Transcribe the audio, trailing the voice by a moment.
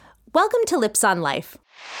Welcome to Lips on Life.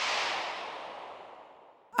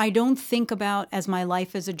 I don't think about as my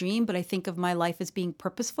life as a dream, but I think of my life as being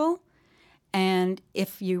purposeful. And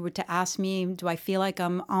if you were to ask me, do I feel like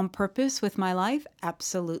I'm on purpose with my life?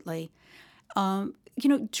 Absolutely.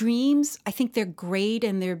 Dreams, I think they're great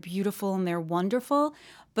and they're beautiful and they're wonderful,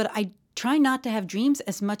 but I try not to have dreams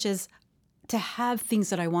as much as to have things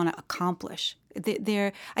that I want to accomplish.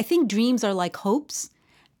 I think dreams are like hopes.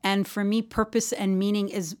 And for me, purpose and meaning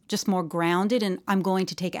is just more grounded, and I'm going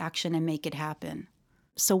to take action and make it happen.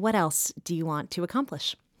 So what else do you want to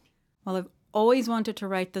accomplish? Well, I've always wanted to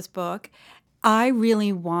write this book. I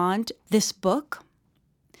really want this book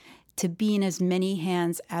to be in as many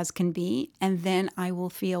hands as can be, and then I will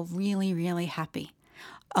feel really, really happy.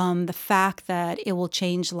 The fact that it will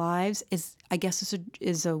change lives is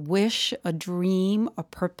a wish, a dream, a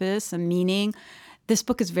purpose, a meaning. This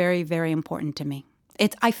book is very, very important to me.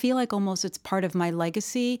 I feel like almost it's part of my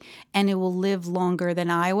legacy, and it will live longer than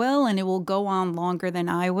I will, and it will go on longer than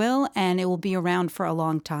I will, and it will be around for a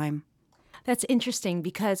long time. That's interesting,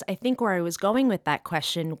 because I think where I was going with that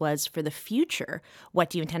question was for the future. What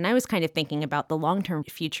do you intend? I was kind of thinking about the long-term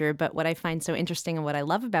future, but what I find so interesting and what I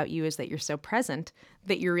love about you is that you're so present,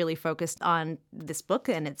 that you're really focused on this book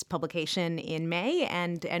and its publication in May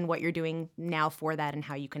and what you're doing now for that and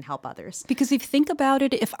how you can help others. Because if you think about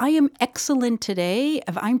it, if I am excellent today,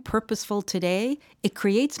 if I'm purposeful today, it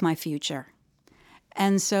creates my future.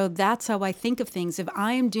 And so that's how I think of things. If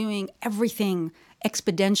I am doing everything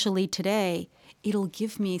exponentially today, it'll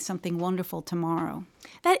give me something wonderful tomorrow.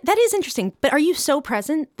 That is interesting. But are you so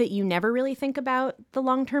present that you never really think about the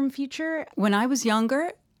long-term future? When I was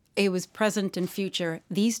younger, it was present and future.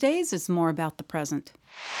 These days, it's more about the present.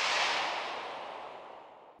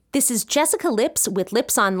 This is Jessica Lips with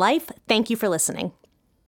Lips on Life. Thank you for listening.